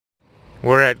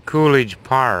We're at Coolidge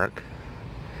Park.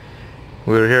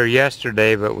 We were here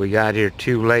yesterday, but we got here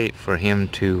too late for him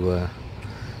to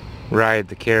ride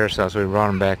the carousel, so we brought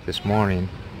him back this morning.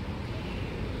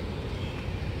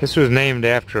 This was named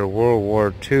after a World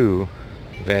War II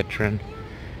veteran,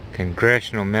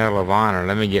 Congressional Medal of Honor.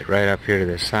 Let me get right up here to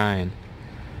the sign.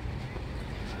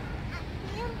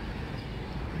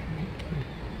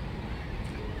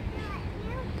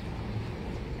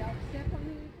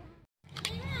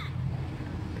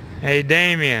 Hey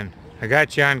Damien, I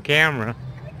got you on camera.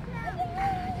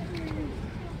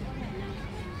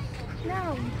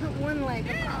 No, you put one leg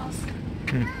across.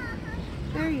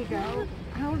 There you go.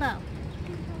 Hold up.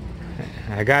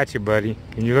 I got you, buddy.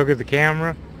 Can you look at the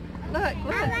camera? Look.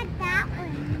 I like that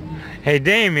one. Hey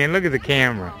Damien, look at the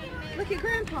camera. Look at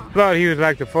Grandpa. Thought he was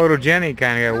like the photogenic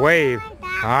kind of guy. Wave.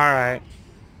 Alright.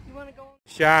 You want to go on?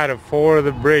 Shot of 4 of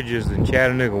the bridges in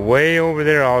Chattanooga. Way over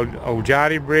there,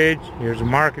 Ooltewah Bridge. Here's the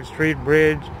Market Street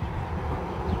Bridge.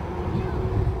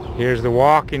 Here's the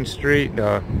walking street,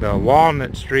 the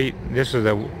Walnut Street. This is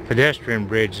the pedestrian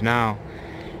bridge now.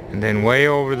 And then way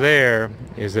over there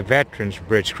is the Veterans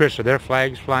Bridge. Chris, are there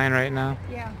flags flying right now?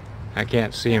 Yeah. I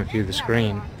can't see them through the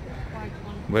screen.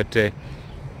 But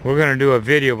we're going to do a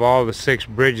video of all the 6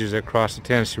 bridges across the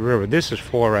Tennessee River. This is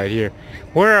 4 right here.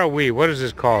 Where are we? What is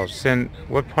this called?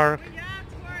 What park?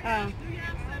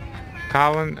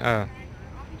 Colin?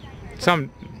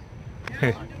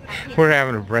 We're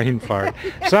having a brain fart.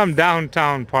 Some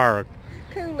downtown park.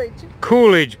 Coolidge.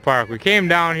 Coolidge Park. We came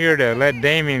down here to let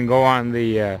Damien go on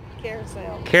the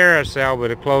carousel,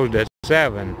 but it closed at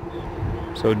 7.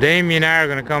 So Damien and I are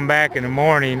going to come back in the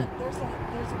morning, There's a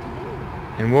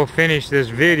canoe. and we'll finish this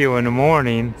video in the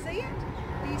morning. See it?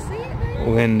 Do you see it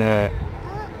there?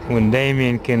 When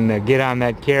Damien can get on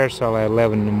that carousel at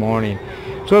 11 in the morning.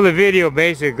 So the video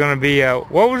basically is going to be,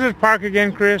 what was this park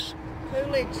again, Chris?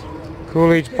 Coolidge.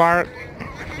 Coolidge Park?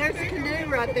 There's a canoe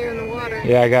right there in the water.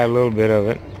 Yeah, I got a little bit of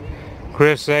it.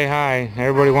 Chris, say hi.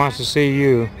 Everybody wants to see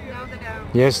you. No, they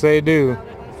don't. Yes, they do. No, they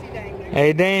want to see Damien.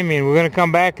 Hey, Damien, we're going to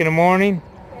come back in the morning?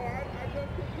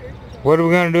 What are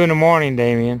we going to do in the morning,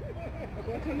 Damien?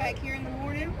 We'll come back here in the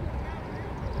morning.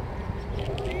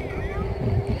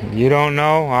 You don't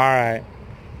know? Alright.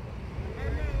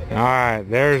 Alright,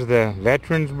 there's the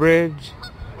Veterans Bridge.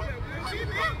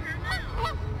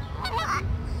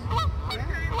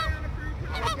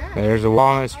 There's the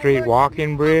Walnut Street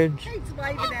Walking Bridge. He's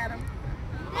waving at them.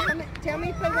 Tell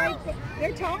me if they wave.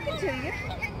 They're talking to you.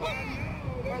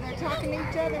 Or they're talking to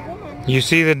each other. One. You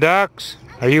see the ducks?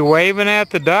 Are you waving at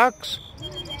the ducks?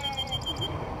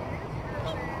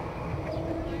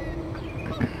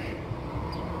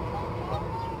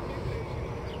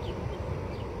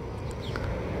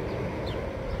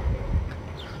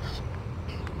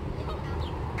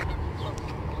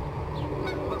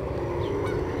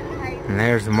 And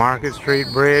there's the Market Street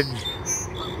Bridge.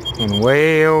 And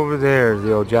way over there is the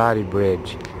Ooltewah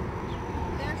Bridge.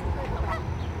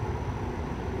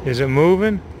 Is it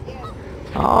moving?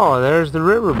 Oh, there's the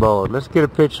riverboat. Let's get a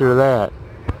picture of that.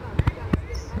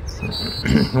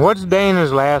 What's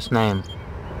Dana's last name?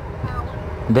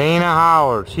 Dana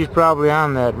Howard. She's probably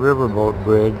on that riverboat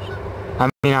bridge. I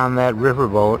mean on that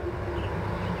riverboat.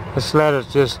 Let's let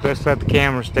the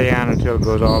camera stay on until it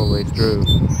goes all the way through.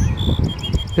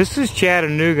 This is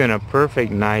Chattanooga on a perfect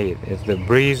night. If the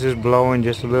breeze is blowing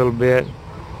just a little bit,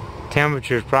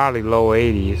 temperature's probably low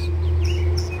 80s.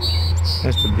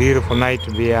 It's a beautiful night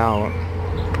to be out.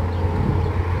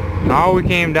 And all we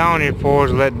came down here for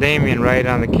was let Damien ride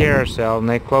on the carousel, and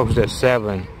they closed at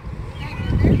 7.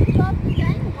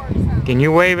 Can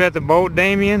you wave at the boat,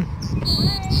 Damien?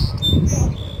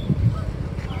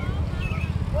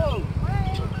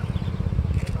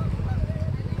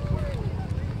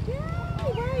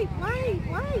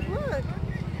 Wait, look.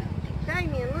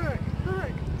 Damien,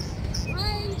 look.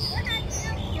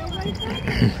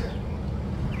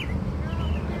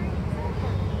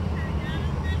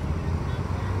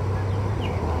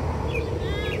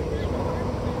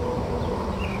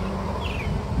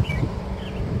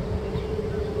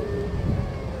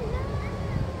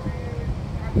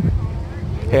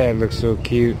 Yeah, it looks so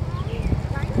cute.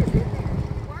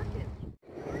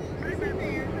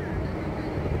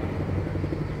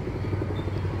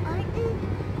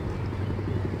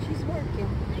 She's working.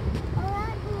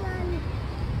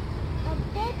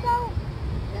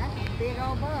 That's a big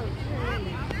old boat.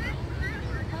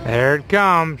 There it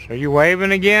comes. Are you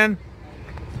waving again?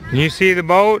 Can you see the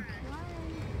boat?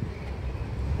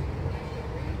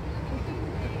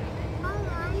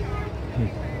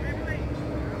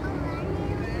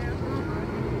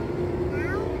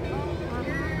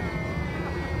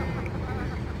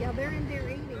 No, they're in there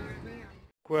eating right now.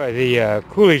 Well, the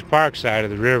Coolidge Park side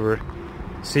of the river.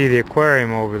 See the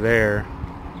aquarium over there.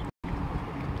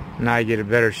 Now you get a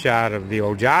better shot of the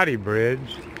Ooltewah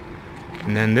Bridge.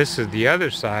 And then this is the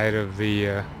other side of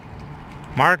the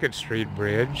Market Street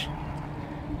Bridge.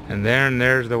 And then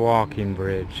there's the walking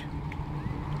bridge.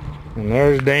 And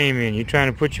there's Damien. You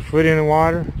trying to put your foot in the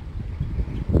water?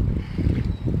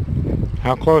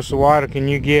 How close to water can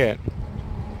you get?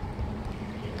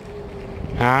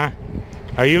 Huh?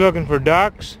 Are you looking for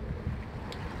ducks?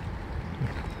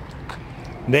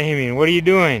 Damien, what are you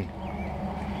doing?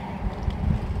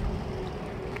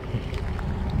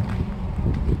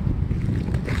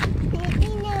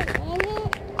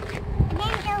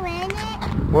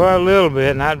 Well, a little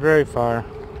bit, not very far.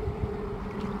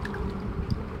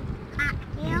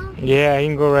 Yeah, you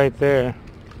can go right there.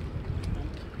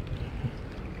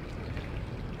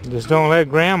 Just don't let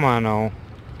Grandma know.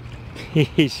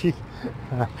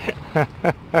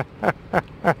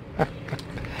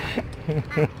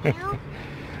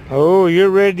 Oh, you're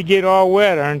ready to get all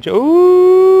wet, aren't you?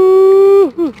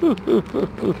 Ooh!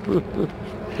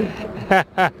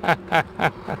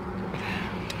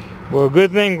 Well,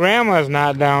 good thing Grandma's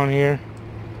not down here.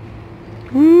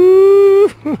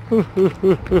 Ooh!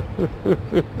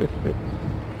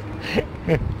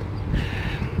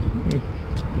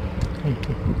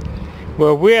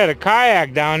 Well, if we had a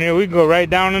kayak down here, we'd go right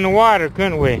down in the water,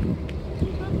 couldn't we?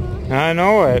 I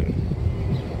know it.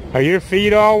 Are your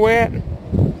feet all wet?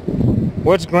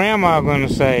 What's Grandma gonna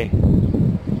say?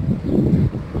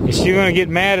 Is she gonna get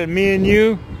mad at me and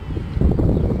you?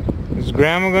 Is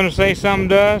Grandma gonna say something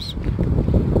to us?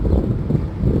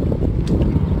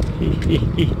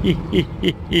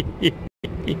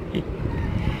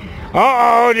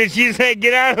 Uh-oh, did she say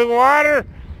get out of the water?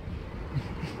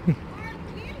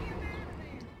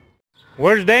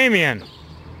 Where's Damien?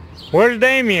 Where's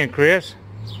Damien, Chris?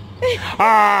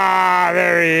 Ah,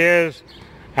 there he is.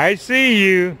 I see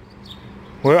you.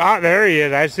 Well, there he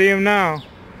is. I see him now.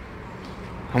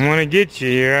 I'm gonna get you.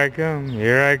 Here I come.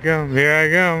 Here I come. Here I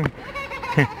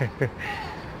come.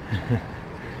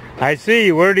 I see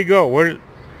you. Where'd he go? Where's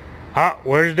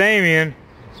Damien?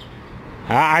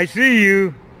 I see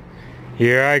you.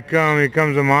 Here I come. Here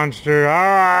comes a monster.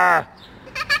 Ah!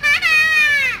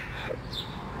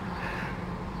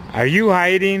 Are you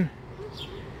hiding?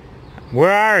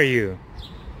 Where are you?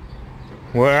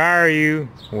 Where are you?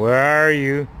 Where are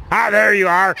you? Ah, there you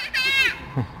are.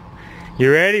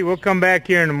 You ready? We'll come back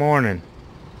here in the morning.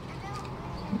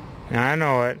 I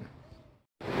know it.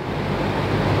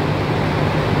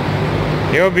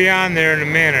 He'll be on there in a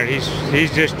minute.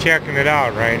 He's just checking it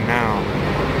out right now.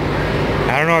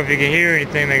 I don't know if you can hear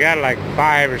anything. They got like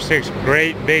 5 or 6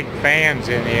 great big fans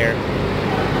in here.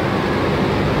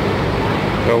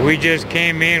 But we just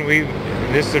came in.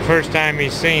 This is the first time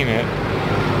he's seen it.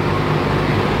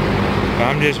 So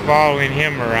I'm just following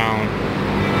him around.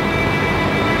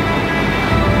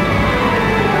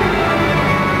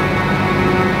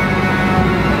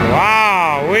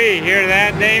 Wow, we hear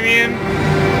that, Damien?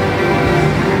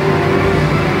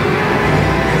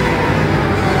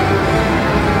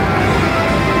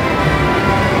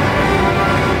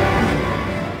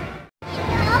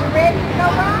 Ready to go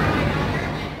on?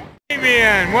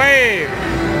 Damien, wave!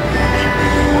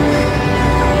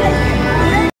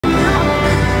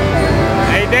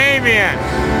 Hey, Damien!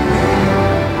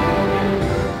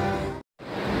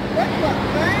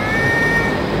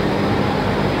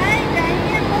 Hey,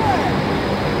 Damien, what?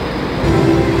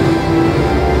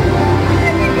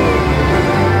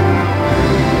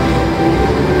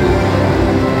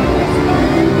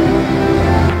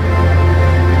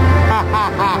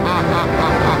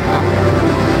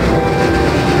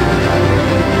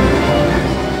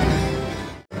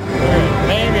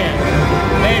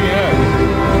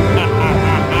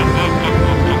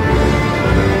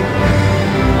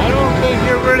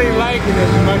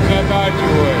 As much as I thought you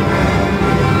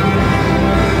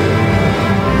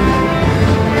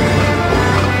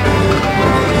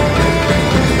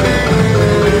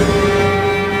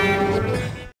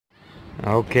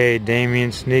would. Okay,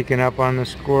 Damien's sneaking up on the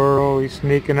squirrel. He's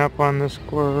sneaking up on the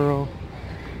squirrel.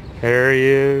 There he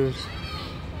is.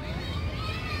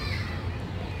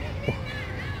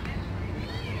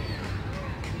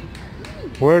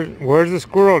 Where's the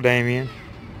squirrel, Damien?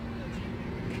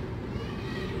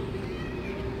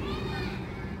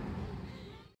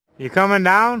 You coming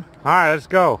down? All right, let's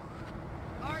go.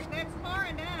 All right, that's far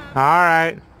enough. All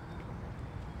right.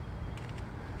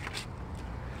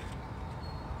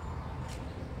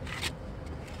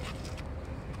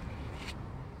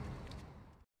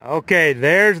 Okay,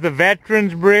 there's the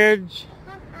Veterans Bridge.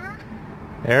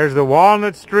 There's the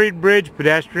Walnut Street Bridge,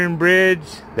 pedestrian bridge.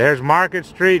 There's Market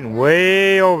Street, and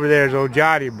way over there's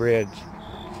Ooltewah Bridge.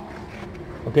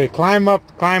 Okay, climb up,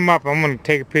 climb up. I'm going to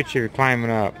take a picture of you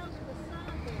climbing up.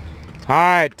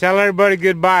 Alright, tell everybody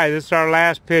goodbye. This is our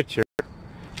last picture.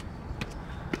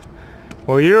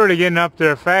 Well, you're already getting up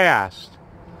there fast.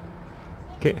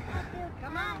 Okay.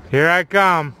 Here I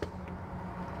come.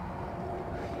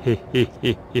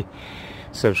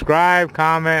 Subscribe,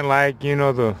 comment, like, you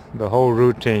know the whole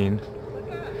routine.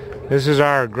 This is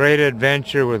our great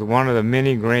adventure with one of the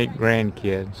many great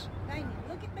grandkids.